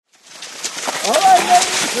All right,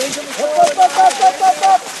 ladies.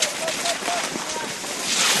 Up.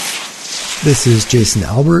 This is Jason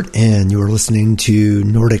Albert, and you're listening to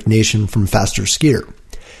Nordic Nation from Faster Skier.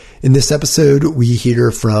 In this episode, we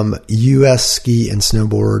hear from U.S. Ski and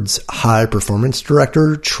Snowboard's High Performance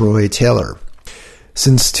Director, Troy Taylor.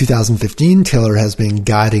 Since 2015, Taylor has been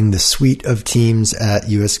guiding the suite of teams at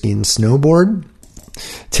U.S. Ski and Snowboard.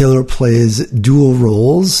 Taylor plays dual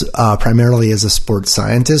roles, primarily as a sports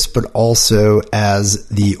scientist, but also as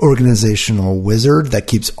the organizational wizard that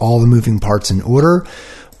keeps all the moving parts in order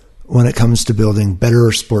when it comes to building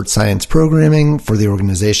better sports science programming for the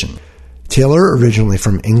organization. Taylor, originally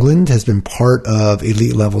from England, has been part of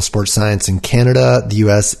elite level sports science in Canada, the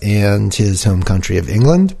US, and his home country of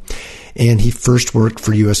England. And he first worked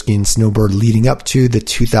for US Ski and Snowboard leading up to the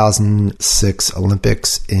 2006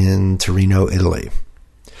 Olympics in Torino, Italy.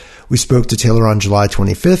 We spoke to Taylor on July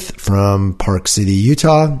 25th from Park City,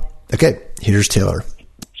 Utah. Okay, here's Taylor.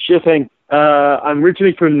 Sure thing. I'm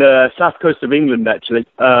originally from the south coast of England, actually,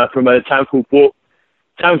 from a town called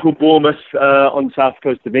Bournemouth on the south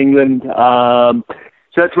coast of England.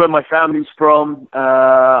 So that's where my family's from.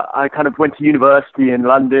 I kind of went to university in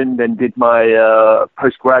London, then did my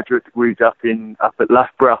postgraduate degrees up at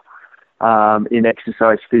Loughborough in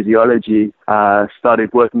exercise physiology.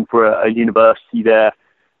 Started working for a university there,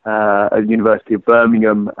 at the University of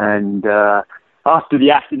Birmingham, and after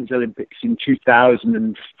the Athens Olympics in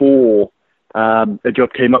 2004, a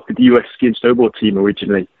job came up with the US Ski and Snowboard team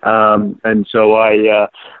originally. And so I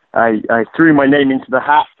threw my name into the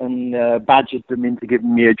hat and badgered them into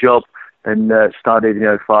giving me a job, and started in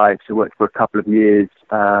 2005. So worked for a couple of years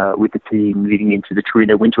with the team leading into the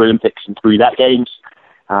Torino Winter Olympics and through that games,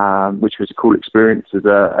 which was a cool experience as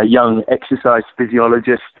a young exercise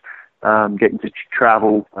physiologist, getting to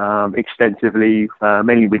travel extensively,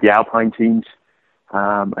 mainly with the Alpine teams.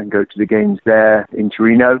 And go to the games there in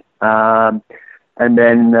Torino. And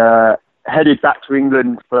then headed back to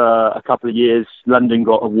England for a couple of years. London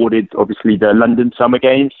got awarded, obviously, the London Summer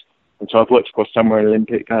Games. And so I've worked across Summer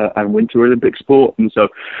Olympic and Winter Olympic sport. And so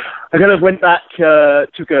I kind of went back,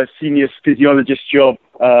 took a senior physiologist job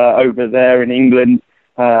over there in England.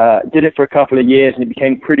 Did it for a couple of years, and it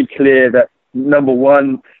became pretty clear that, number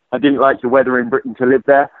one, I didn't like the weather in Britain to live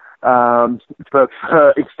there for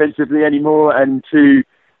extensively anymore, and two,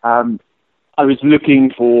 I was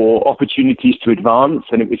looking for opportunities to advance,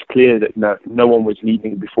 and it was clear that no one was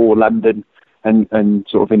leaving before London and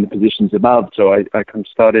sort of in the positions above. So I kind of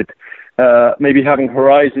started maybe having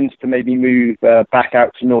horizons to maybe move back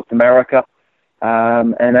out to North America,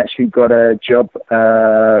 and actually got a job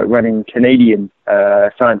running Canadian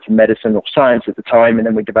science and medicine, or science at the time, and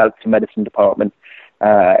then we developed a medicine department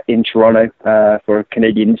in Toronto for a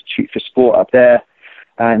Canadian Institute for Sport up there.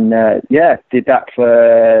 And did that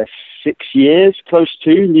for 6 years, close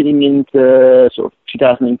to, leading into sort of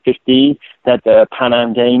 2015. They had the Pan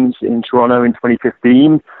Am Games in Toronto in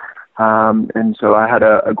 2015. And so I had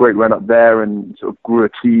a great run up there and sort of grew a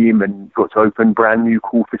team and got to open brand new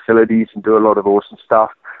cool facilities and do a lot of awesome stuff.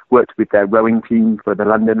 Worked with their rowing team for the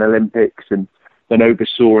London Olympics, and then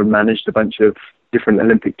oversaw and managed a bunch of different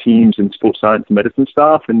Olympic teams and sports science and medicine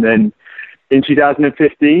staff. And then in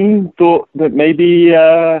 2015, thought that maybe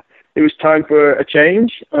it was time for a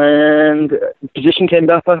change, and the position came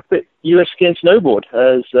up at US Ski and Snowboard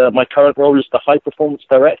as my current role is the High Performance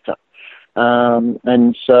Director.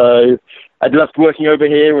 And so I'd loved working over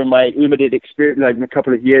here in my limited experience, like in a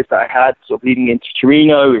couple of years that I had sort of leading into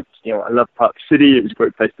Torino. It's, I love Park City. It was a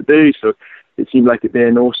great place to be. So it seemed like it'd be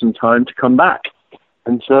an awesome time to come back.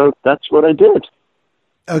 And so that's what I did.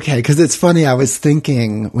 Okay, because it's funny. I was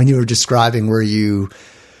thinking when you were describing where you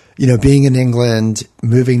being in England,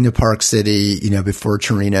 moving to Park City, before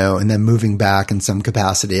Torino, and then moving back in some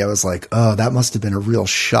capacity, I was like, oh, that must have been a real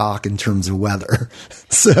shock in terms of weather.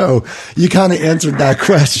 So you kind of answered that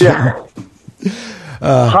question. Yeah.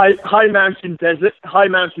 High mountain desert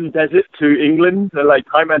to England, like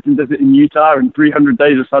high mountain desert in Utah, and 300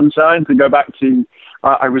 days of sunshine to go back to.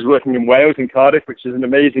 I was working in Wales, in Cardiff, which is an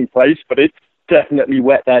amazing place, but it's definitely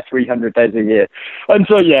wet there 300 days a year. And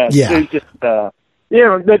so, it's just,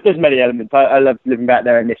 there's many elements. I love living back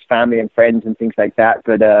there and miss family and friends and things like that.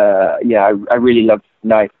 But, I really love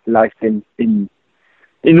life in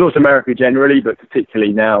North America generally, but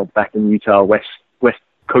particularly now back in Utah, west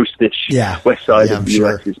coast-ish, west side of the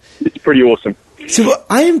US. It's pretty awesome. So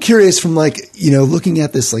I am curious from looking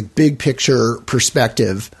at this big picture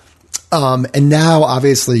perspective. And now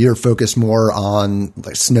obviously you're focused more on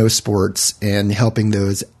snow sports and helping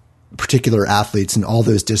those particular athletes in all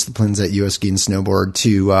those disciplines at US Ski and Snowboard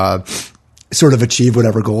to sort of achieve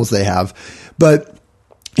whatever goals they have. But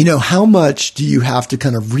how much do you have to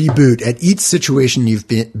kind of reboot at each situation you've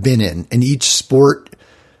been in and each sport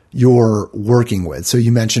you're working with? So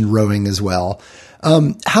you mentioned rowing as well.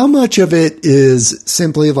 How much of it is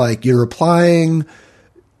simply like you're applying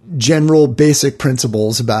general basic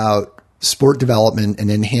principles about sport development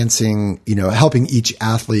and enhancing, helping each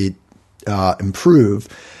athlete improve?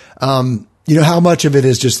 How much of it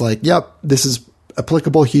is just like, yep, this is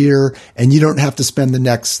applicable here, and you don't have to spend the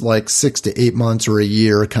next 6 to 8 months or a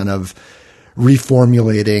year kind of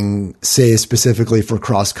reformulating, say, specifically for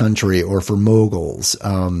cross country or for moguls.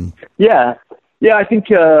 Yeah. I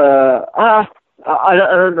think I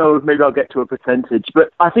don't know if maybe I'll get to a percentage,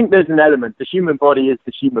 but I think there's an element. The human body is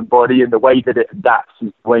the human body, and the way that it adapts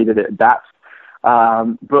is the way that it adapts.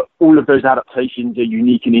 But all of those adaptations are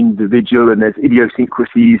unique and individual, and there's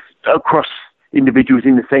idiosyncrasies across individuals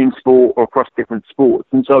in the same sport or across different sports.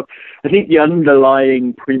 And so I think the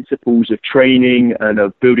underlying principles of training and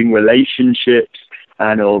of building relationships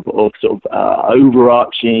and of sort of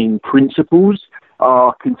overarching principles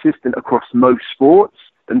are consistent across most sports.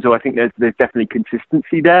 And so I think there's definitely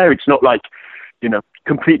consistency there. It's not like,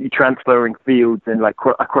 completely transferring fields, and like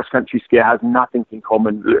a cross-country skier has nothing in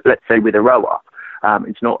common, let's say, with a rower.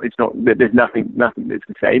 It's not, there's nothing that's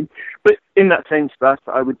the same. But in that same space,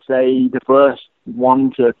 I would say the first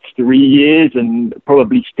 1 to 3 years, and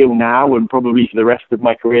probably still now, and probably for the rest of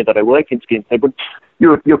my career that I work in ski and snowboard,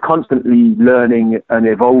 you're constantly learning and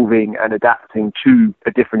evolving and adapting to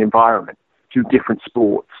a different environment, to different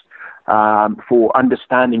sports, for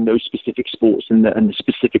understanding those specific sports and the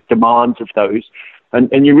specific demands of those.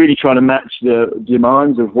 And you're really trying to match the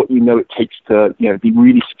demands of what it takes to, be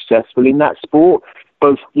really successful in that sport,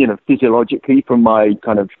 both, physiologically from my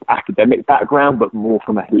kind of academic background, but more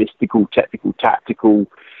from a holistical, technical, tactical,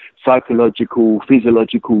 psychological,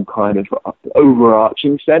 physiological kind of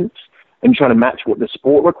overarching sense, and trying to match what the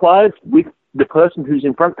sport requires with the person who's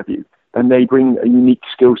in front of you. And they bring a unique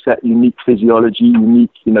skill set, unique physiology,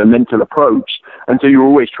 unique, mental approach. And so you're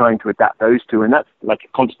always trying to adapt those two, and that's like a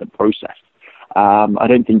constant process. I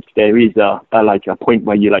don't think there is a point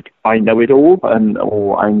where you're like, I know it all,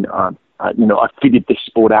 I've figured this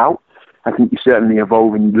sport out. I think you certainly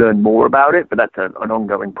evolve and you learn more about it, but that's an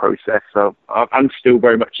ongoing process. So I'm still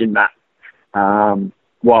very much in that.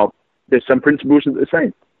 While there's some principles that are the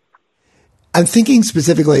same. I'm thinking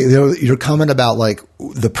specifically, your comment about like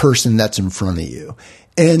the person that's in front of you,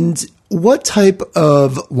 and what type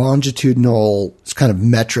of longitudinal kind of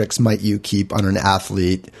metrics might you keep on an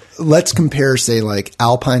athlete? Let's compare, say, like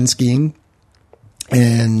alpine skiing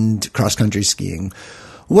and cross-country skiing.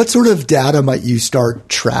 What sort of data might you start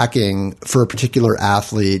tracking for a particular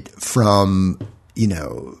athlete from,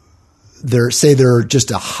 they're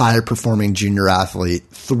just a high-performing junior athlete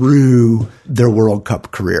through their World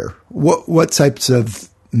Cup career? What types of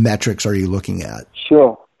metrics are you looking at?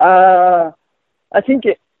 Sure. I think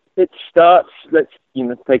it starts, let's,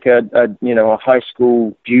 take a high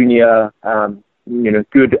school junior,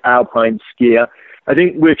 good alpine skier. I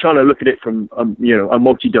think we're trying to look at it from, a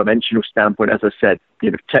multidimensional standpoint, as I said,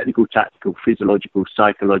 technical, tactical, physiological,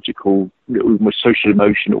 psychological, almost social,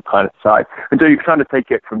 emotional kind of side. And so you're trying to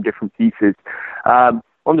take it from different pieces.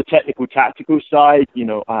 On the technical, tactical side,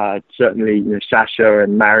 certainly, Sasha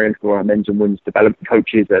and Marion, who are our men's and women's development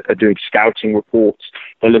coaches, are doing scouting reports.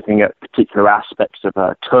 They're looking at particular aspects of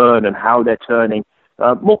a turn and how they're turning,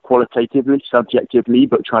 more qualitatively, subjectively,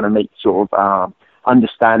 but trying to make sort of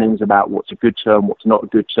understandings about what's a good turn, what's not a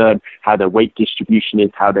good turn, how their weight distribution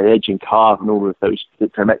is, how they edge and carve, and all of those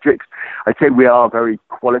particular metrics. I'd say we are very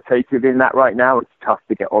qualitative in that right now. It's tough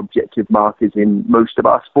to get objective markers in most of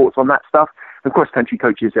our sports on that stuff. And cross-country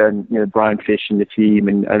coaches and Brian Fish and the team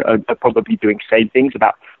and are probably doing same things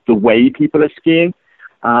about the way people are skiing.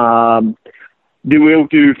 We'll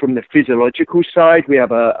do from the physiological side. We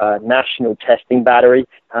have a national testing battery.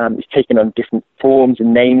 It's taken on different forms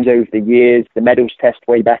and names over the years. The medals test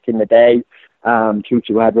way back in the day.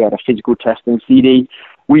 We had a physical testing CD.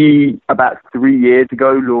 We, about 3 years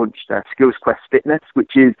ago, launched Skills Quest Fitness,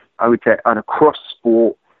 which is, I would say, an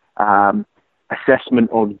cross-sport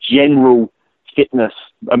assessment of general fitness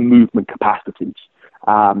and movement capacities.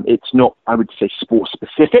 It's not, I would say,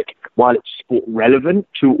 sport-specific, while it's sport-relevant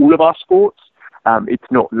to all of our sports. It's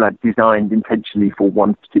not designed intentionally for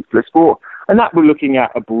one particular sport. And that we're looking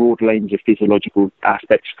at a broad range of physiological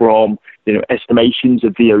aspects from, estimations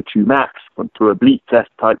of VO2 max through a bleep test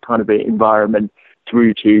type kind of environment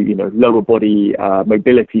through to, lower body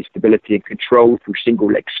mobility, stability and control through single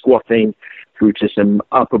leg squatting, through to some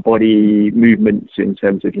upper body movements in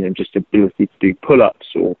terms of, just ability to do pull-ups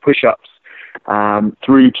or push-ups,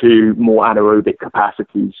 through to more anaerobic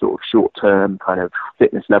capacity, sort of short-term kind of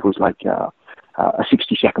fitness levels like a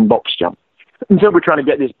 60-second box jump. And so we're trying to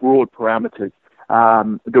get this broad parameters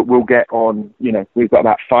that we'll get on, we've got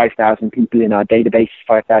about 5,000 people in our database,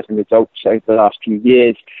 5,000 results over the last few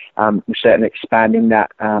years. We're certainly expanding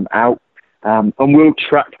that out. And we'll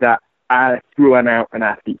track that throughout an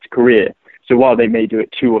athlete's career. So while they may do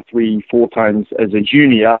it 2 or 3, 4 times as a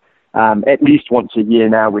junior, at least once a year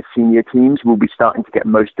now with senior teams, we'll be starting to get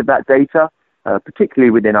most of that data,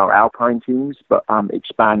 particularly within our alpine teams, but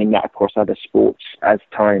expanding that across other sports as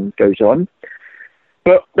time goes on.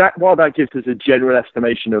 But while that gives us a general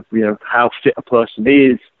estimation of how fit a person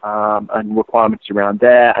is and requirements around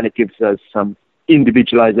there, and it gives us some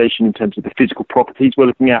individualization in terms of the physical properties we're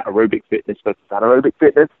looking at, aerobic fitness versus anaerobic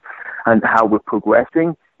fitness, and how we're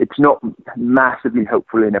progressing, it's not massively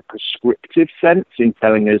helpful in a prescriptive sense in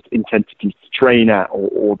telling us intensities to train at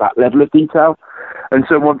or that level of detail. And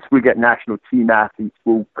so once we get national team athletes,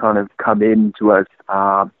 will kind of come in to us.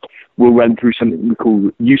 We'll run through something we call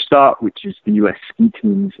USTART, which is the US ski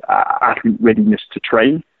team's athlete readiness to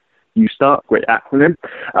train. USTART, great acronym,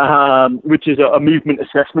 which is a movement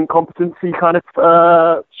assessment competency kind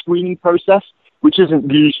of screening process, which isn't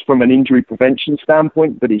used from an injury prevention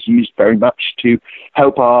standpoint, but is used very much to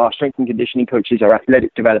help our strength and conditioning coaches, our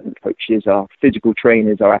athletic development coaches, our physical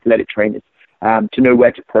trainers, our athletic trainers, to know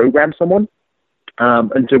where to program someone.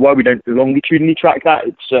 And so while we don't longitudinally track that,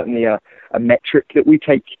 it's certainly a metric that we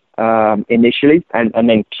take initially and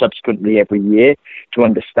then subsequently every year to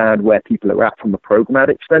understand where people are at from a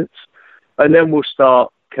programmatic sense. And then we'll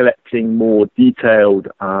start collecting more detailed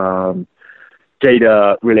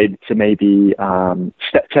data related to maybe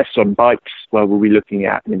step tests on bikes, where we'll be looking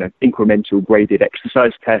at incremental graded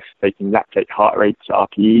exercise tests, taking lactate heart rates,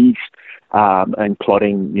 RPEs, and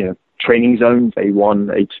plotting training zones,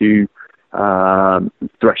 A1, A2,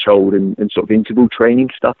 threshold and sort of interval training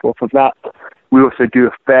stuff off of that. We also do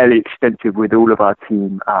a fairly extensive with all of our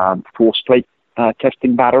team force plate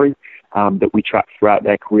testing battery that we track throughout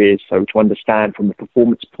their careers. So to understand from a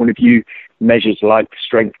performance point of view, measures like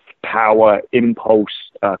strength, power, impulse,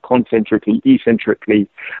 concentrically, eccentrically,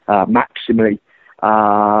 maximally.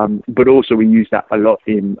 But also we use that a lot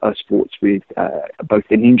in sports with both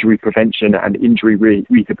an injury prevention and injury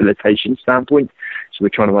rehabilitation standpoint. So we're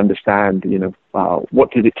trying to understand,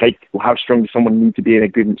 what does it take, or how strong does someone need to be in a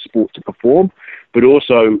given sport to perform? But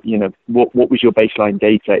also, what was your baseline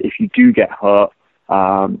data if you do get hurt?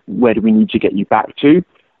 Where do we need to get you back to?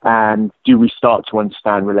 And do we start to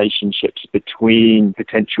understand relationships between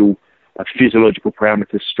potential physiological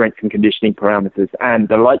parameters, strength and conditioning parameters, and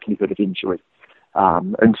the likelihood of injury?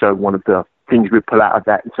 And so one of the things we pull out of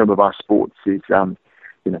that in some of our sports is,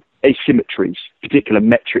 asymmetries, particular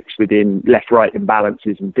metrics within left-right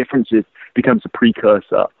imbalances and differences becomes a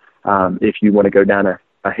precursor if you want to go down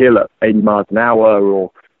a hill at 80 miles an hour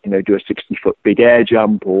or, do a 60-foot big air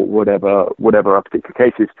jump or whatever our particular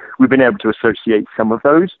case is. We've been able to associate some of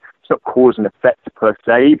those. It's not cause and effect per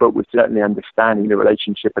se, but we're certainly understanding the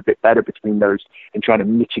relationship a bit better between those and trying to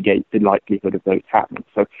mitigate the likelihood of those happening.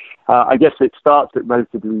 So I guess it starts at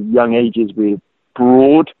relatively young ages with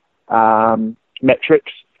broad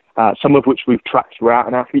metrics, some of which we've tracked throughout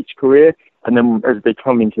an athlete's career. And then as they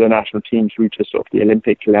come into the national team through to sort of the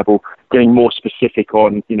Olympic level, getting more specific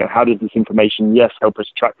on, how does this information, yes, help us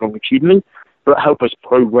track longitudinally, but help us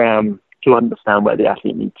program to understand where the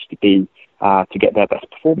athlete needs to be to get their best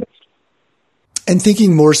performance. And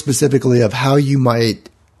thinking more specifically of how you might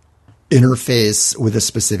interface with a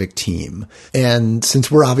specific team. And since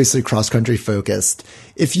we're obviously cross-country focused,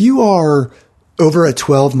 if you are over a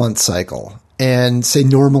 12-month cycle, and say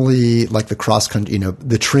normally like the cross country,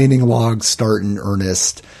 the training logs start in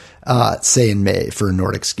earnest, say in May for a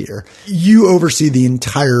Nordic skier. You oversee the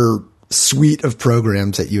entire suite of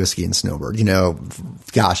programs at US Ski and Snowboard,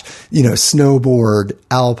 snowboard,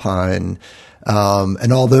 alpine,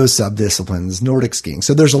 and all those sub-disciplines, Nordic skiing.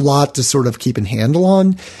 So there's a lot to sort of keep a handle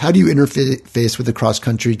on. How do you interface with the cross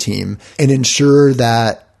country team and ensure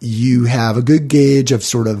that you have a good gauge of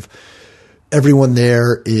sort of everyone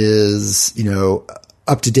there is,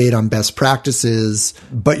 up to date on best practices,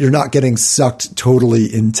 but you're not getting sucked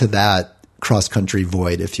totally into that cross-country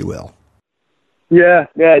void, if you will? Yeah,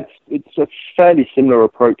 it's a fairly similar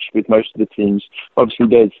approach with most of the teams.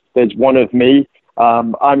 Obviously, there's one of me.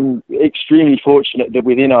 I'm extremely fortunate that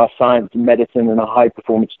within our science and medicine and a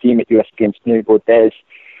high-performance team at US Ski and Snowboard, there's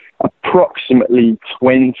approximately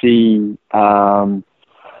 20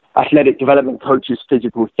 athletic development coaches,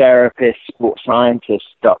 physical therapists, sports scientists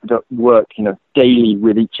that work, daily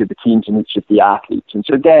with each of the teams and each of the athletes. And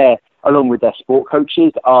so they're along with their sport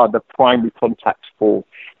coaches, are the primary contacts for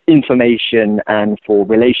information and for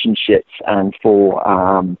relationships and for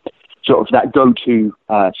sort of that go-to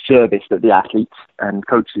service that the athletes and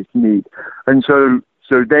coaches need. And so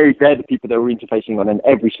they're the people that we're interfacing on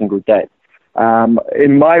every single day.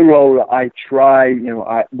 In my role, I try,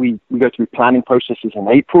 we go through planning processes in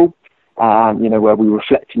April, where we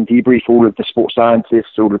reflect and debrief. All of the sport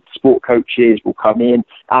scientists, all of the sport coaches will come in,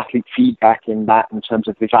 athlete feedback in that in terms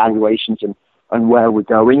of evaluations and where we're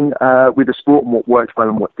going with the sport and what worked well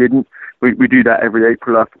and what didn't. We do that every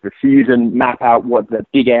April after the season, map out what the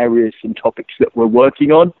big areas and topics that we're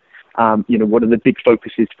working on. What are the big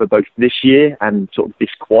focuses for both this year and sort of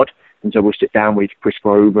this quad. And so we'll sit down with Chris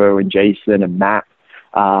Grover and Jason and Matt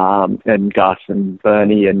and Gus and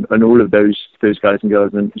Bernie and all of those guys and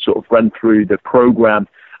girls, and sort of run through the program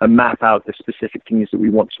and map out the specific things that we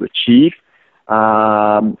want to achieve.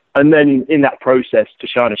 And then in that process,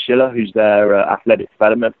 Tashana Schiller, who's their athletic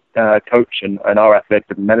development coach and our athletic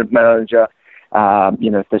development manager,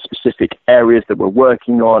 if there's specific areas that we're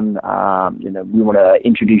working on, we want to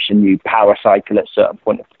introduce a new power cycle at a certain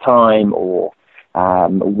point of time, or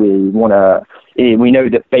we know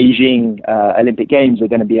that Beijing Olympic Games are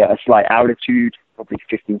going to be at a slight altitude, probably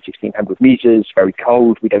 1,600 meters, very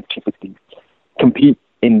cold. We don't typically compete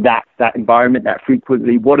in that environment that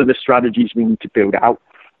frequently. What are the strategies we need to build out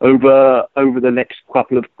over the next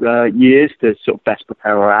couple of years to sort of best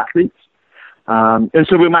prepare our athletes? And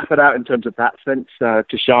so we'll map it out in terms of that sense.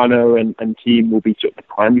 Tashana and team will be sort of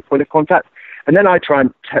the primary point of contact. And then I try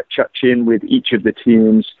and touch in with each of the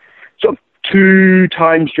teams sort of 2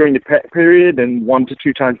 times during the prep period and 1 to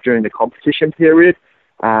 2 times during the competition period,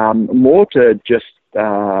 more to just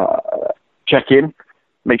check in,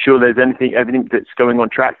 make sure there's everything that's going on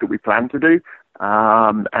track that we plan to do,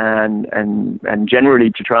 and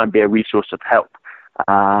generally to try and be a resource of help,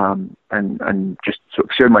 and just sort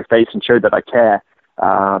of show my face and show that I care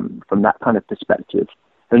from that kind of perspective.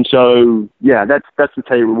 And so, yeah, that's the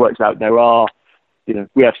way it works out. There are,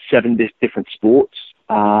 we have 7 different sports.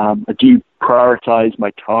 I do prioritize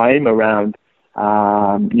my time around,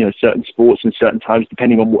 certain sports and certain times,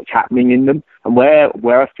 depending on what's happening in them and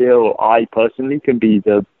where I feel I personally can be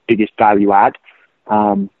the biggest value add.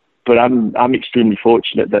 But I'm extremely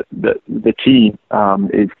fortunate that the team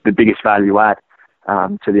is the biggest value add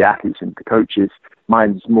to the athletes and the coaches.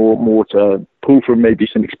 Mine's more to pull from maybe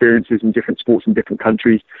some experiences in different sports in different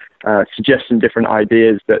countries, suggest some different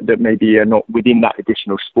ideas that maybe are not within that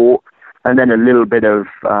additional sport, and then a little bit of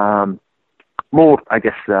more, I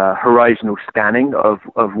guess, horizontal scanning of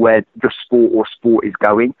where the sport is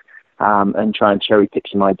going, and try and cherry pick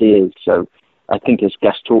some ideas. So I think, as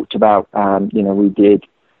Gus talked about, we did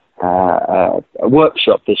a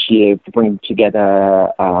workshop this year to bring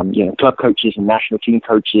together, club coaches and national team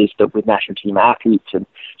coaches with national team athletes, and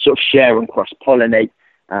sort of share and cross-pollinate,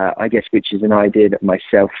 I guess, which is an idea that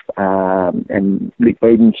myself and Luke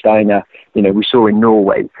Bodensteiner, we saw in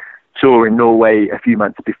Norway a few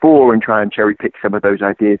months before, and try and cherry pick some of those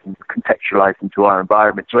ideas and contextualize them to our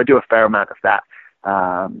environment. So I do a fair amount of that,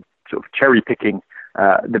 sort of cherry picking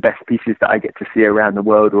the best pieces that I get to see around the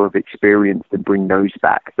world or have experienced, and bring those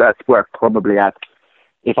back. That's where I probably add,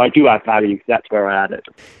 if I do add value, that's where I add it.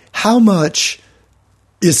 How much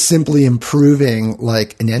is simply improving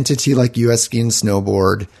like an entity like US Ski and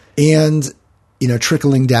Snowboard and,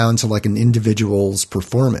 trickling down to like an individual's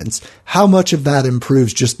performance? How much of that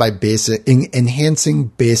improves just by enhancing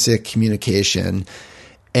basic communication?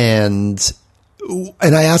 And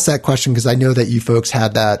I asked that question because I know that you folks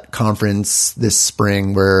had that conference this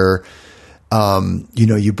spring where,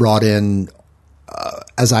 you brought in,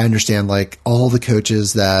 as I understand, like all the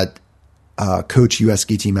coaches that coach US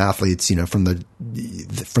Ski Team athletes, from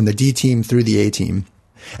the D team through the A team,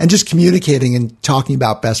 and just communicating and talking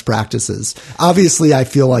about best practices. Obviously, I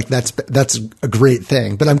feel like that's a great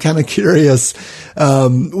thing, but I'm kind of curious.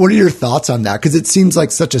 What are your thoughts on that? Because it seems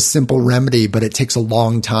like such a simple remedy, but it takes a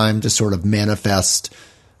long time to sort of manifest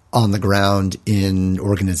on the ground in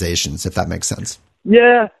organizations, if that makes sense.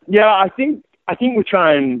 Yeah. I think we're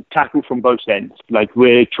trying to tackle from both ends. Like,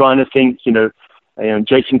 we're trying to think,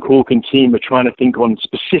 Jason Cork and team are trying to think on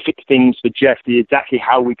specific things for Jessie, exactly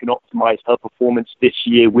how we can optimize her performance this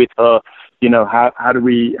year with her. How do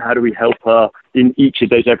we help her in each of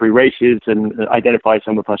those every races and identify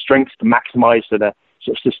some of her strengths to maximize the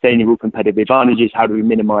sort of sustainable competitive advantages? How do we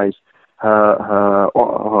minimize her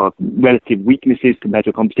relative weaknesses compared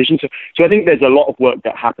to competition? So I think there's a lot of work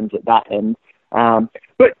that happens at that end.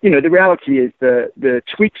 But, the reality is the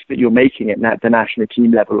tweaks that you're making at the national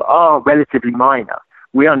team level are relatively minor.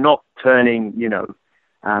 We are not turning,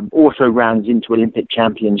 also rounds into Olympic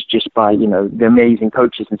champions just by, the amazing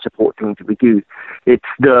coaches and support teams that we do. It's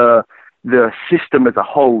the system as a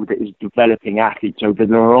whole that is developing athletes over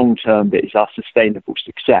the long term that is our sustainable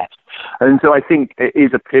success. And so I think it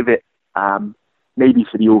is a pivot, maybe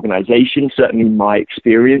for the organization, certainly my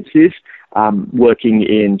experiences, working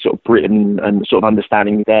in sort of Britain and sort of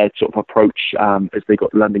understanding their sort of approach as they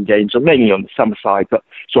got the London Games, or mainly on the summer side, but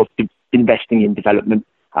sort of investing in development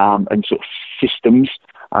and sort of systems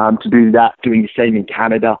to do that, doing the same in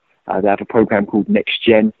Canada. They have a program called Next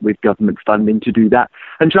Gen with government funding to do that,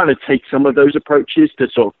 and trying to take some of those approaches to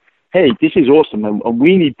sort of, hey, this is awesome, and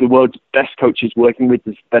we need the world's best coaches working with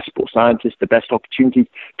the best sports scientists, the best opportunities,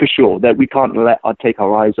 for sure, that we can't take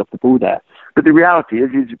our eyes off the ball there. But the reality is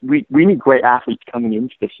we need great athletes coming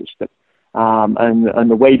into the system. And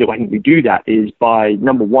the way that I think we do that is by,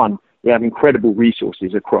 number one, we have incredible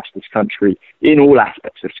resources across this country in all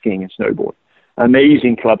aspects of skiing and snowboard.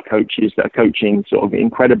 Amazing club coaches that are coaching sort of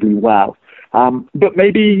incredibly well. But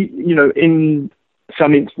maybe, in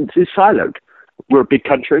some instances, siloed. We're a big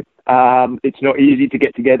country. It's not easy to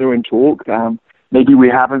get together and talk. Maybe we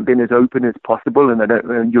haven't been as open as possible,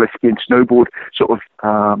 and US Ski and Snowboard sort of,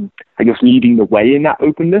 leading the way in that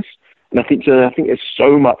openness. And I think there's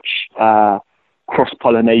so much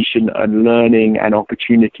cross-pollination and learning and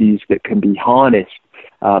opportunities that can be harnessed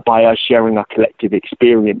by us sharing our collective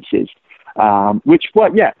experiences.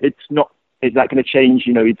 It's not. Is that going to change,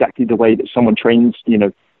 exactly the way that someone trains,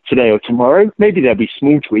 today or tomorrow? Maybe there'll be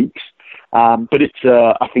small tweaks, but it's,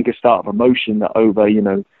 I think, a start of a motion that over,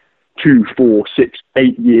 2, 4, 6,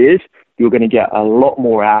 8 years, you're going to get a lot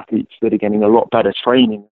more athletes that are getting a lot better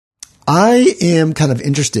training. I am kind of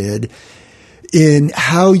interested in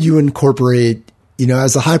how you incorporate,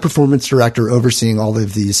 as a high performance director overseeing all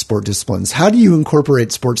of these sport disciplines, how do you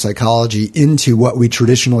incorporate sports psychology into what we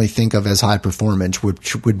traditionally think of as high performance,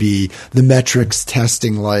 which would be the metrics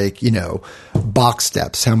testing, like, box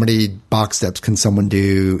steps? How many box steps can someone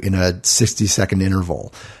do in a 60-second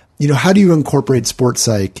interval? How do you incorporate sports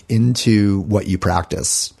psych into what you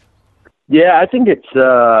practice? Yeah, I think it's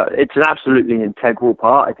an absolutely integral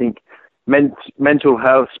part. I think mental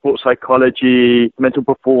health, sports psychology, mental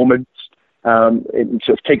performance, it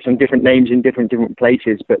sort of takes on different names in different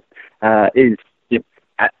places, but is,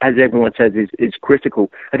 as everyone says, is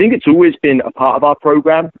critical. I think it's always been a part of our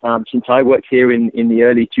program since I worked here in the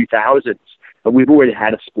early 2000s. But we've already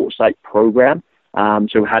had a sports psych program.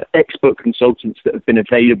 So we had expert consultants that have been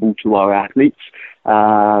available to our athletes.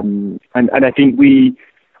 And I think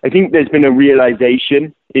there's been a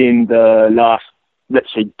realization in the last,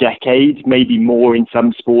 let's say, decade, maybe more in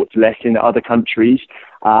some sports, less in other countries,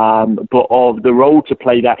 but of the role to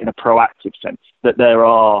play that in a proactive sense, that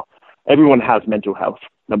everyone has mental health,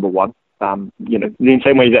 number one. In the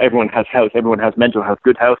same way that everyone has health, everyone has mental health,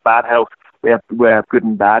 good health, bad health. We have good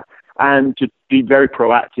and bad. And to be very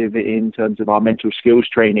proactive in terms of our mental skills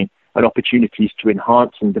training and opportunities to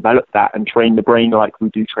enhance and develop that and train the brain like we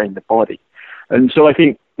do train the body. And so I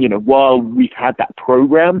think, while we've had that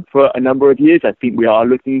program for a number of years, I think we are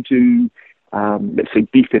looking to, let's say,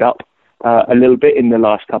 beef it up a little bit in the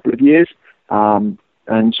last couple of years. And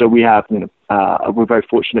so we have, we're very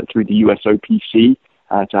fortunate through the USOPC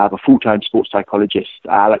to have a full-time sports psychologist,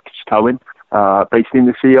 Alex Cohen, based in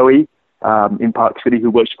the COE. In Park City,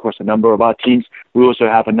 who works across a number of our teams. We also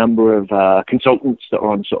have a number of consultants that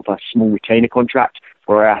are on sort of a small retainer contract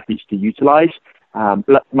for our athletes to utilize.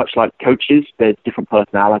 Much like coaches, there's different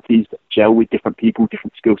personalities that gel with different people,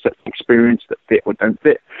 different skill sets and experience that fit or don't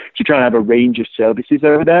fit. So trying to have a range of services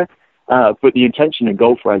over there. But the intention and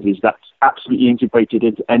goal for us is that's absolutely integrated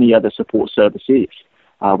into any other support services,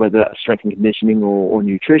 whether that's strength and conditioning or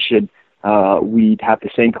nutrition. We'd have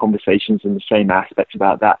the same conversations and the same aspects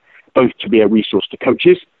about that, both to be a resource to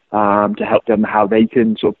coaches, to help them how they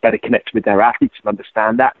can sort of better connect with their athletes and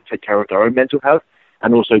understand that and take care of their own mental health,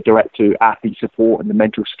 and also direct to athlete support and the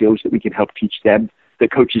mental skills that we can help teach them that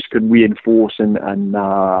coaches can reinforce and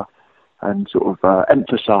sort of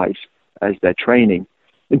emphasize as they're training.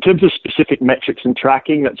 In terms of specific metrics and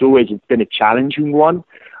tracking, that's always been a challenging one.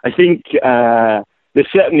 I think there's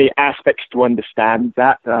certainly aspects to understand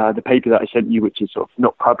that. The paper that I sent you, which is sort of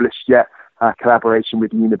not published yet, collaboration with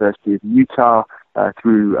the University of Utah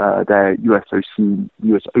through their USOPC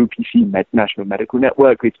National Medical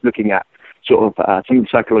Network. It's looking at sort of some of the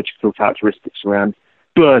psychological characteristics around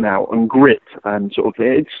burnout and grit, and sort of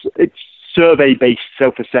it's survey-based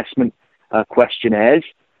self-assessment questionnaires.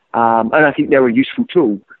 And I think they're a useful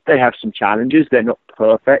tool. They have some challenges. They're not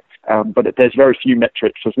perfect, but there's very few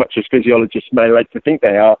metrics, as much as physiologists may like to think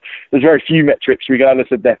they are. There's very few metrics, regardless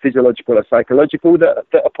of their physiological or psychological, that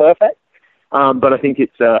are perfect. but I think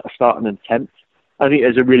it's a start and an attempt. I think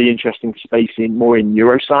there's a really interesting space more in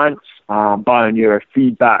neuroscience,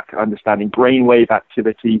 bioneurofeedback, understanding brainwave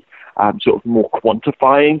activity, sort of more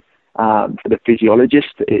quantifying. For the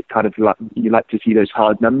physiologist, it kind of you like to see those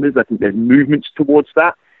hard numbers. I think there's movements towards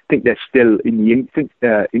that. I think they're still in the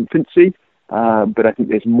infancy, but I think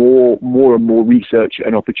there's more and more research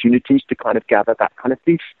and opportunities to kind of gather that kind of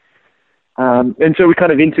piece. And so we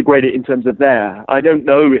kind of integrate it in terms of there. I don't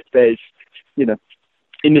know if there's,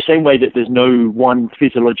 in the same way that there's no one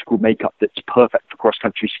physiological makeup that's perfect for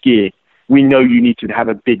cross-country skiing. We know you need to have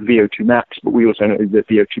a big VO2 max, but we also know that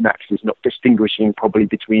VO2 max is not distinguishing probably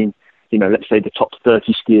between, let's say the top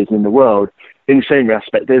 30 skiers in the world. In the same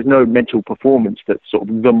aspect, there's no mental performance that's sort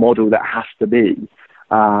of the model that has to be,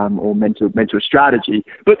 or mental strategy.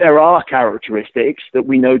 But there are characteristics that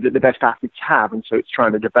we know that the best athletes have, and so it's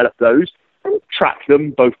trying to develop those and track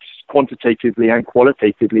them both quantitatively and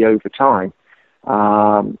qualitatively over time.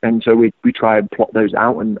 And so we try and plot those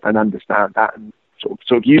out and understand that and sort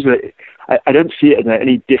of use it. I don't see it as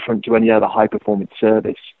any different to any other high performance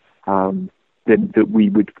service that we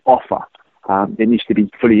would offer. It needs to be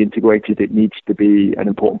fully integrated. It needs to be an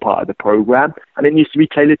important part of the program, and it needs to be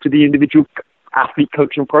tailored to the individual athlete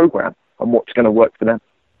coaching program and what's going to work for them.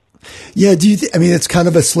 Yeah. It's kind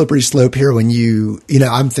of a slippery slope here when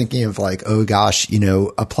I'm thinking of like, oh gosh,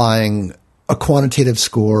 applying a quantitative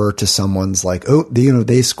score to someone's like, oh,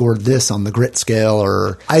 they scored this on the grit scale,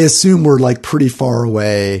 or I assume we're like pretty far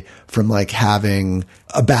away from like having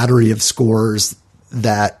a battery of scores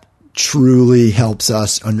that truly helps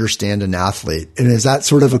us understand an athlete. And is that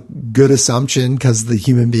sort of a good assumption because the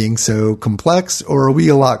human being's so complex, or are we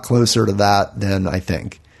a lot closer to that than I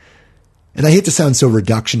think? And I hate to sound so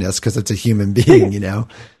reductionist because it's a human being,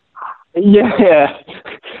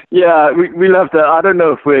 Yeah, we love that. I don't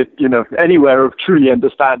know if we're, anywhere of truly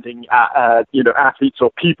understanding, athletes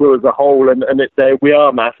or people as a whole, and we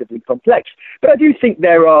are massively complex. But I do think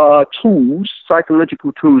there are tools,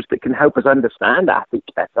 psychological tools, that can help us understand athletes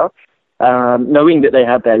better, knowing that they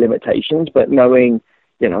have their limitations, but knowing,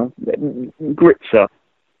 grits are,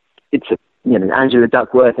 Angela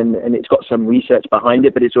Duckworth, and it's got some research behind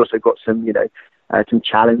it, but it's also got some, some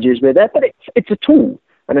challenges with it. But it's a tool.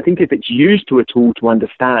 And I think if it's used to a tool to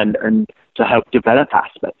understand and to help develop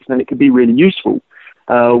aspects, then it can be really useful.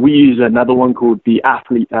 We use another one called the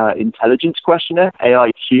Athlete Intelligence Questionnaire,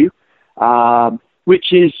 AIQ,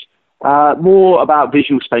 which is more about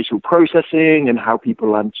visual spatial processing and how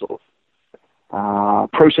people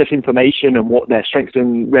process information and what their strengths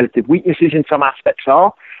and relative weaknesses in some aspects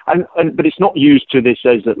are. But it's not used to this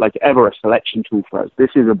as ever a selection tool for us.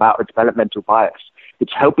 This is about a developmental bias.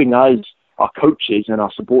 It's helping us, our coaches and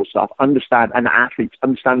our support staff, understand, and athletes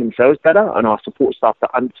understand themselves better, and our support staff to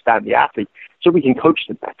understand the athlete, so we can coach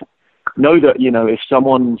them better. Know that, if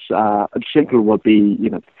someone's, simple would be,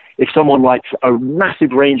 if someone likes a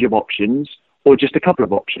massive range of options or just a couple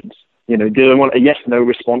of options, do they want a yes/no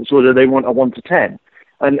response, or do they want a 1 to 10?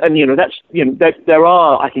 And that's, there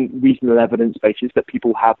are, I think, reasonable evidence bases that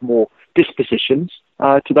people have more dispositions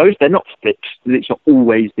to those. They're not fixed. It's not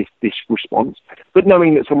always this response. But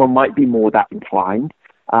knowing that someone might be more that inclined,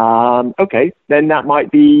 then that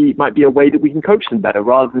might be a way that we can coach them better,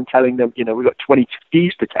 rather than telling them, we've got 20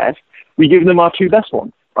 skis to test. We give them our 2 best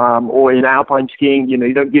ones. Or in alpine skiing,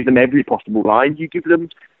 you don't give them every possible line. You give them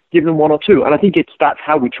 1 or 2. And I think that's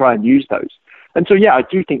how we try and use those. And so, I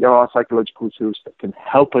do think there are psychological tools that can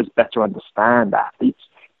help us better understand athletes,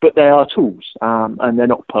 but they are tools, and they're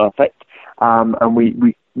not perfect. And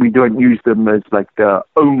we don't use them as the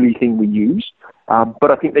only thing we use,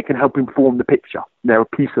 but I think they can help inform the picture. They're a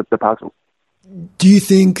piece of the puzzle. Do you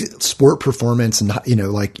think sport performance and,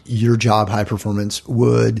 your job, high performance,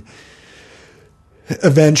 would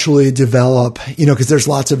eventually develop, because there's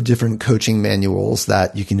lots of different coaching manuals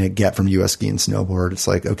that you can get from US Ski and Snowboard. It's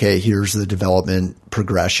like, okay, here's the development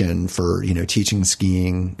progression for, teaching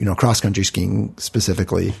skiing, cross-country skiing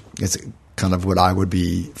specifically. It's kind of what I would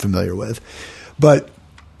be familiar with. But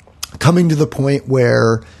coming to the point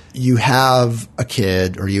where you have a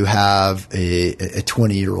kid or you have a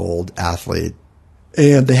 20-year-old athlete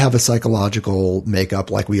and they have a psychological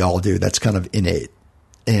makeup like we all do that's kind of innate.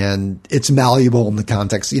 And it's malleable in the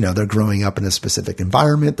context, they're growing up in a specific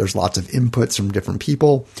environment. There's lots of inputs from different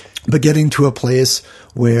people, but getting to a place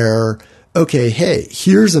where, okay, hey,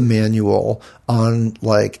 here's a manual on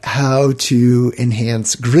how to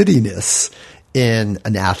enhance grittiness in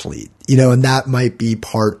an athlete, and that might be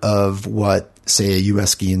part of what, say, a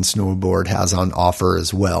US Ski and Snowboard has on offer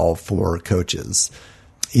as well for coaches,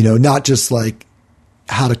 not just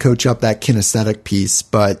how to coach up that kinesthetic piece,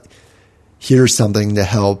 but here's something to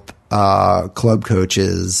help club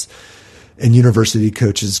coaches and university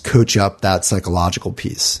coaches coach up that psychological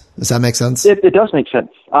piece. Does that make sense? It does make sense.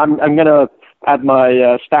 I'm going to add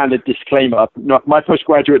my standard disclaimer. My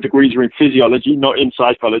postgraduate degrees are in physiology, not in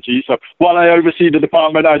psychology. So while I oversee the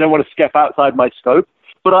department, I don't want to step outside my scope.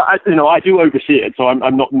 But I do oversee it, so I'm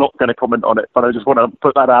not going to comment on it. But I just want to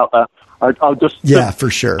put that out there. I'll just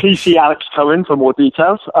for sure. Please see Alex Cohen for more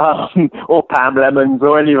details, or Pam Lemons,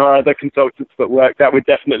 or any of our other consultants that work. That would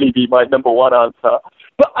definitely be my number one answer.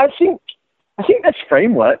 But I think there's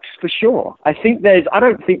frameworks for sure. I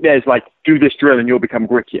don't think there's like, do this drill and you'll become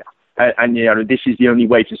grittier, and this is the only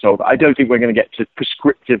way to solve it. I don't think we're going to get to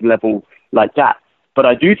prescriptive level like that. But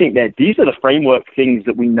I do think that these are the framework things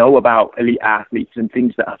that we know about elite athletes and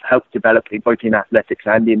things that have helped develop both in athletics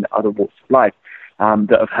and in other walks of life,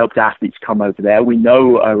 that have helped athletes come over there. We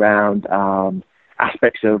know around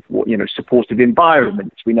aspects of supportive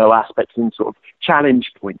environments. We know aspects in sort of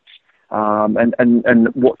challenge points, and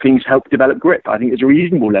what things help develop grit. I think there's a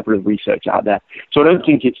reasonable level of research out there. So I don't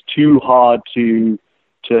think it's too hard to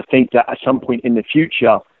think that at some point in the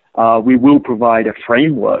future, we will provide a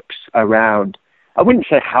frameworks around, I wouldn't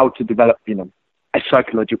say how to develop, a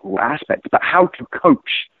psychological aspect, but how to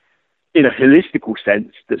coach in a holistical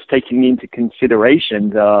sense that's taking into consideration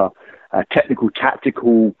the technical,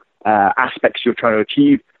 tactical aspects you're trying to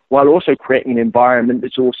achieve, while also creating an environment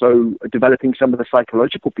that's also developing some of the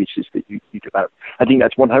psychological pieces that you develop. I think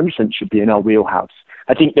that's 100% should be in our wheelhouse.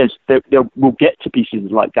 I think we'll get to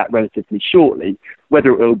pieces like that relatively shortly, whether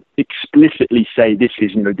it will explicitly say this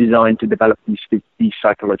is designed to develop these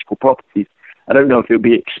psychological properties. I don't know if it'll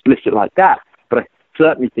be explicit like that, but I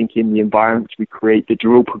certainly think in the environments we create, the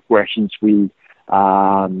drill progressions we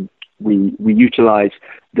utilize,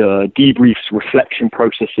 the debriefs, reflection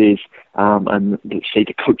processes, and say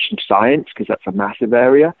the coaching science, because that's a massive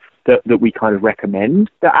area that we kind of recommend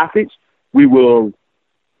to athletes. We will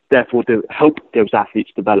therefore help those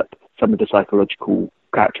athletes develop some of the psychological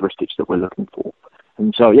characteristics that we're looking for.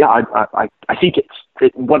 And so, I think it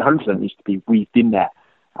 100% needs to be weaved in there.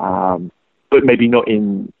 But maybe not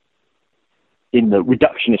in the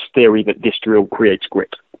reductionist theory that this drill creates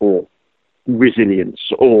grit or resilience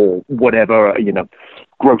or whatever,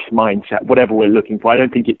 growth mindset, whatever we're looking for. I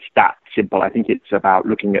don't think it's that simple. I think it's about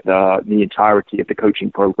looking at the entirety of the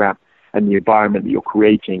coaching program and the environment that you're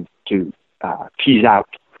creating to tease out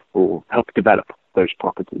or help develop those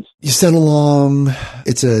properties. You sent along,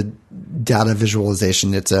 it's a data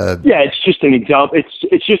visualization. It's just an example.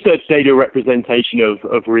 It's just a data representation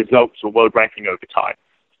of results or world ranking over time.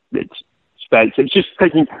 It's just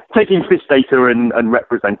taking this data and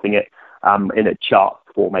representing it in a chart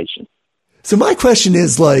formation. So my question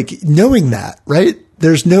is, knowing that, right?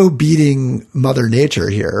 There's no beating Mother Nature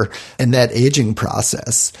here and that aging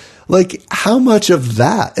process. How much of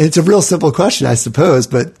that, and it's a real simple question, I suppose,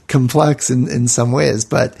 but complex in some ways.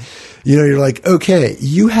 But, you're like, okay,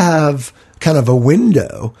 you have kind of a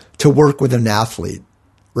window to work with an athlete,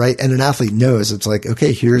 right? And an athlete knows it's like,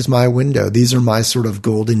 okay, here's my window. These are my sort of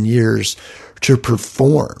golden years to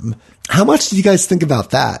perform. How much do you guys think about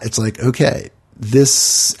that? It's like, okay,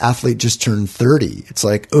 this athlete just turned 30. It's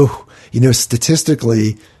like,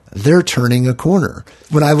 statistically, they're turning a corner.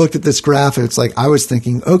 When I looked at this graph, it's like, I was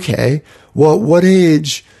thinking, okay, well, at what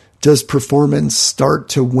age does performance start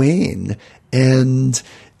to wane? And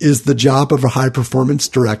is the job of a high performance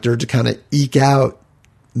director to kind of eke out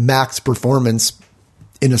max performance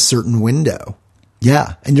in a certain window?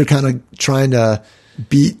 Yeah. And you're kind of trying to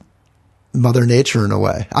beat Mother Nature in a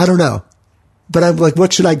way. I don't know. But I'm like,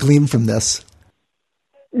 what should I glean from this?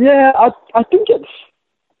 Yeah, I think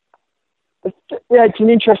it's an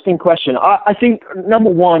interesting question. I think, number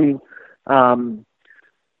one,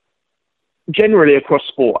 generally across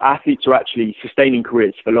sport, athletes are actually sustaining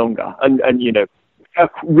careers for longer. And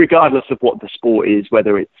regardless of what the sport is,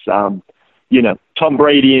 whether it's, Tom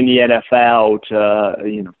Brady in the NFL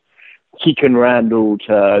to, Keegan Randall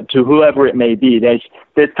to whoever it may be, there's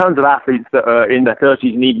tons of athletes that are in their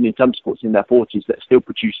 30s and even in some sports in their 40s that are still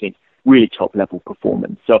producing really top level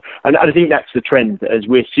performance. So, and I think that's the trend as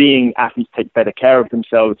we're seeing athletes take better care of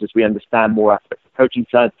themselves, as we understand more aspects of coaching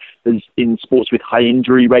science, as in sports with high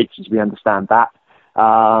injury rates, as we understand that,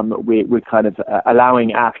 we're kind of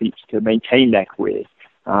allowing athletes to maintain their careers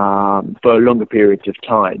for longer periods of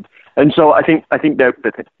time. And so I think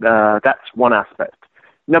that's one aspect.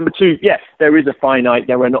 Number two, yes, there is a finite.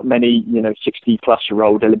 There are not many,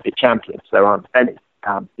 60-plus-year-old Olympic champions. There aren't any.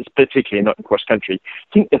 It's particularly not in cross country.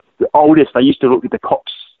 I think the oldest, I used to look at the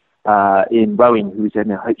Cox in rowing,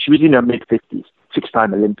 she was in her mid-50s,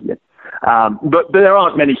 6-time Olympian. But there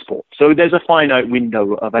aren't many sports. So there's a finite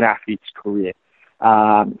window of an athlete's career.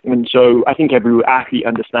 And so I think every athlete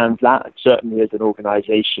understands that, and certainly as an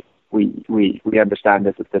organization, we understand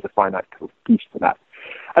there's a finite piece to that.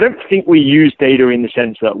 I don't think we use data in the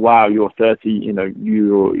sense that, wow, you're 30,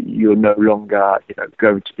 you're no longer,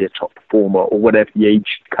 going to be a top performer or whatever the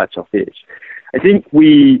age cutoff is. I think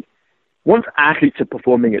once athletes are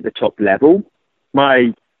performing at the top level,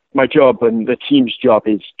 my job and the team's job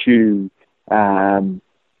is to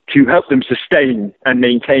help them sustain and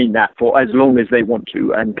maintain that for as long as they want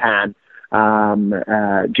to and can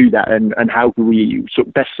do that, and how do we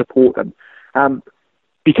best support them.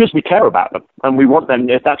 Because we care about them and we want them,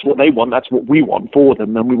 if that's what they want, that's what we want for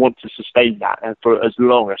them, and we want to sustain that for as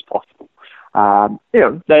long as possible.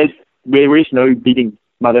 There is no beating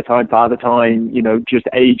mother time, father time, just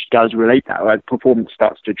age does relate that. Performance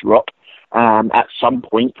starts to drop at some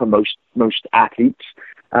point for most athletes.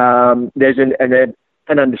 There's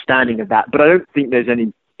an understanding of that, but I don't think there's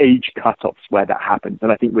any age cutoffs where that happens,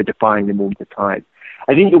 and I think we're defying them all the time.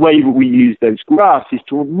 I think the way that we use those graphs is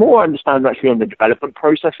to more understand actually on the development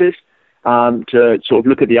processes, to sort of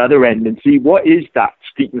look at the other end and see what is that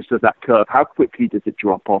steepness of that curve, how quickly does it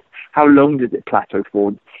drop off, how long does it plateau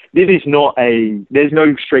for. There's no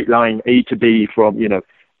straight line A to B from,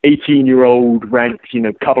 18-year-old ranked,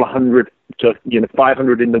 couple of hundred to,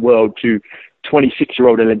 500 in the world to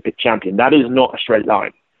 26-year-old Olympic champion. That is not a straight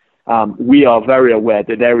line. We are very aware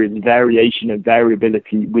that there is variation and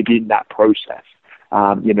variability within that process.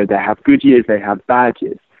 They have good years, they have bad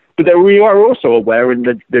years. But we are also aware,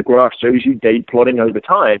 and the graph shows you date plotting over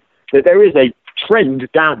time, that there is a trend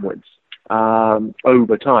downwards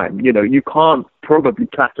over time. You can't probably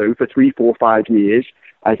plateau for 3, 4, 5 years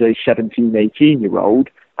as a 17, 18-year-old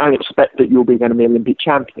and expect that you're going to be an Olympic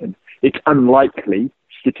champion. It's unlikely.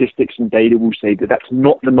 Statistics and data will say that that's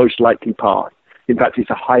not the most likely path. In fact, it's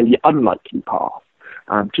a highly unlikely path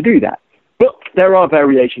to do that. But there are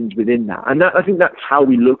variations within that. And I think that's how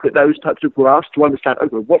we look at those types of graphs, to understand,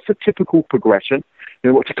 okay, what's a typical progression?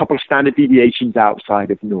 What's a couple of standard deviations outside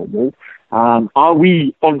of normal? Are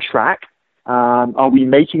we on track? Are we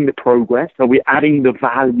making the progress? Are we adding the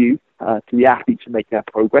value to the athletes to make their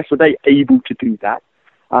progress? Are they able to do that?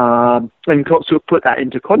 And sort of put that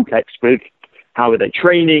into context with how are they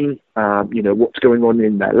training? What's going on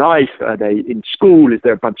in their life? Are they in school? Is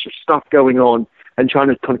there a bunch of stuff going on? And trying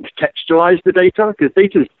to kind of contextualize the data, because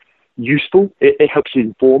data is useful. It helps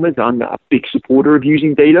informers. I'm a big supporter of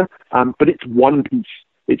using data, but it's one piece.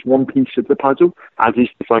 It's one piece of the puzzle, as is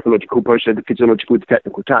the psychological process, the physiological, the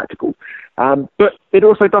technical, tactical. But it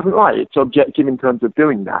also doesn't lie. It's objective in terms of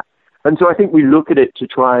doing that. And so I think we look at it to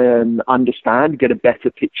try and understand, get a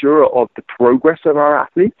better picture of the progress of our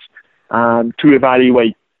athletes, to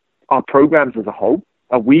evaluate our programs as a whole.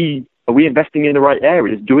 Are we investing in the right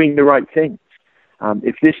areas, doing the right things?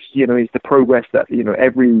 If this, is the progress that,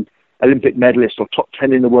 every Olympic medalist or top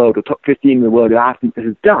 10 in the world or top 15 in the world athlete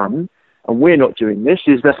has done, and we're not doing this,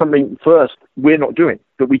 is there something first we're not doing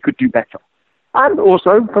that we could do better? And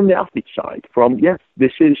also from the athlete side,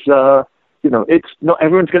 this is, it's not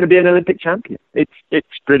everyone's going to be an Olympic champion. It's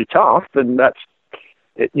pretty tough, and that's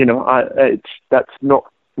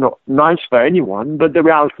not nice for anyone. But the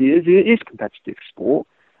reality is, it is competitive sport.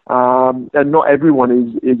 And not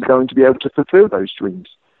everyone is going to be able to fulfill those dreams.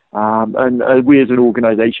 And we as an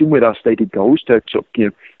organization, with our stated goals to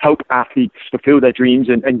help athletes fulfill their dreams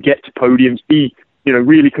and get to podiums, be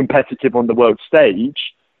really competitive on the world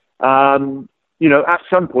stage, at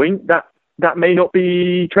some point that may not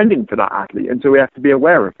be trending for that athlete, and so we have to be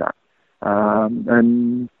aware of that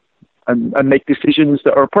and make decisions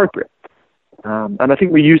that are appropriate. And I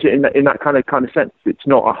think we use it in that kind of sense. It's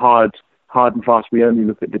not a hard and fast. We only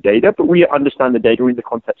look at the data, but we understand the data in the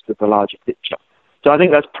context of the larger picture. So I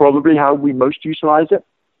think that's probably how we most utilize it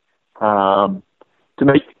to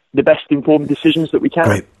make the best informed decisions that we can.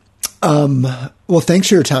 Great. Well, thanks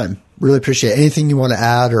for your time. Really appreciate it. Anything you want to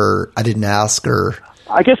add, or I didn't ask, or?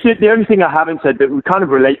 I guess the only thing I haven't said that kind of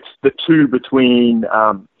relates the two between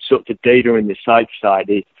sort of the data and the site side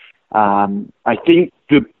is I think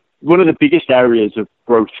one of the biggest areas of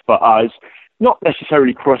growth for us, not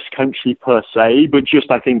necessarily cross-country per se, but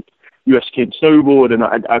just I think US ski and snowboard and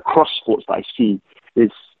across sports that I see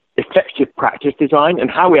is effective practice design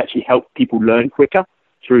and how we actually help people learn quicker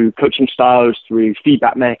through coaching styles, through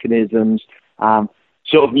feedback mechanisms,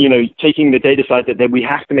 taking the data side that we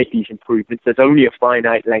have to make these improvements. There's only a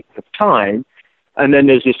finite length of time. And then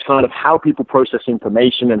there's this kind of how people process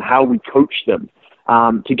information and how we coach them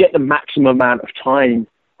to get the maximum amount of time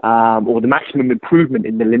or the maximum improvement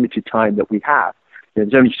in the limited time that we have.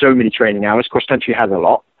 There's only so many training hours. Cross country has a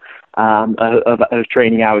lot of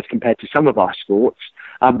training hours compared to some of our sports.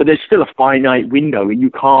 But there's still a finite window, and you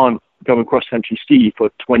can't go and cross-country ski for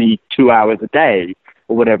 22 hours a day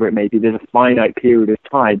or whatever it may be. There's a finite period of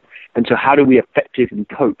time. And so how do we effectively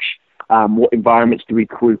coach? What environments do we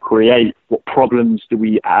create? What problems do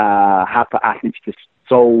we have for athletes to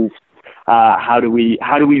solve? How do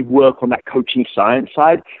we work on that coaching science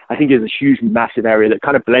side? I think is a huge, massive area that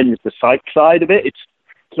kind of blends the psych side of it. It's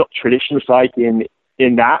not traditional psych in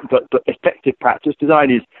that, but effective practice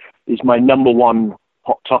design is my number one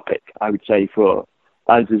hot topic, I would say, for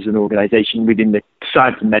us as an organization within the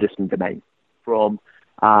science and medicine domain. From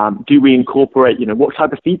do we incorporate, what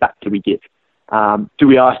type of feedback do we give? Do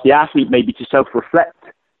we ask the athlete maybe to self-reflect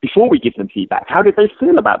before we give them feedback? How did they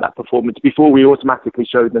feel about that performance before we automatically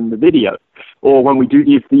show them the video? Or when we do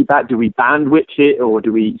give feedback, do we bandwidth it or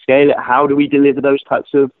do we scale it? How do we deliver those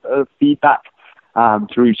types of feedback?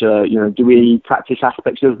 Through to, do we practice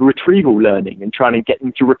aspects of retrieval learning and trying to get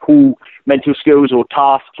them to recall mental skills or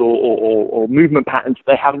tasks or movement patterns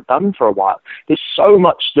that they haven't done for a while? There's so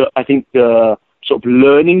much that I think the sort of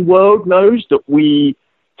learning world knows that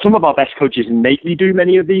some of our best coaches innately do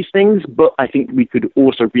many of these things, but I think we could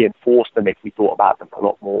also reinforce them if we thought about them a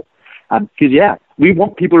lot more. Because, we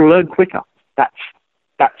want people to learn quicker. That's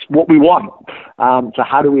what we want. So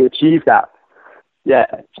how do we achieve that? Yeah,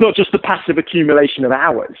 it's not just the passive accumulation of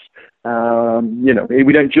hours.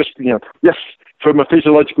 We don't just, yes, from a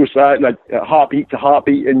physiological side, like heartbeat to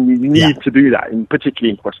heartbeat, and you need to do that, and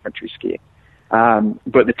particularly in cross-country skiing.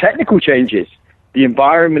 But the technical changes, the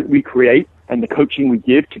environment we create, and the coaching we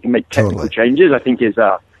give to make technical changes, I think is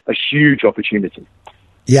a huge opportunity.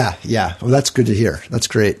 Yeah. Well, that's good to hear. That's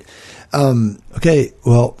great. Okay.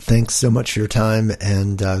 Well, thanks so much for your time,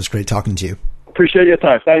 and it was great talking to you. Appreciate your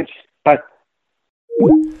time. Thanks. Bye.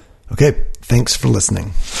 Okay. Thanks for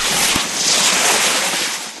listening.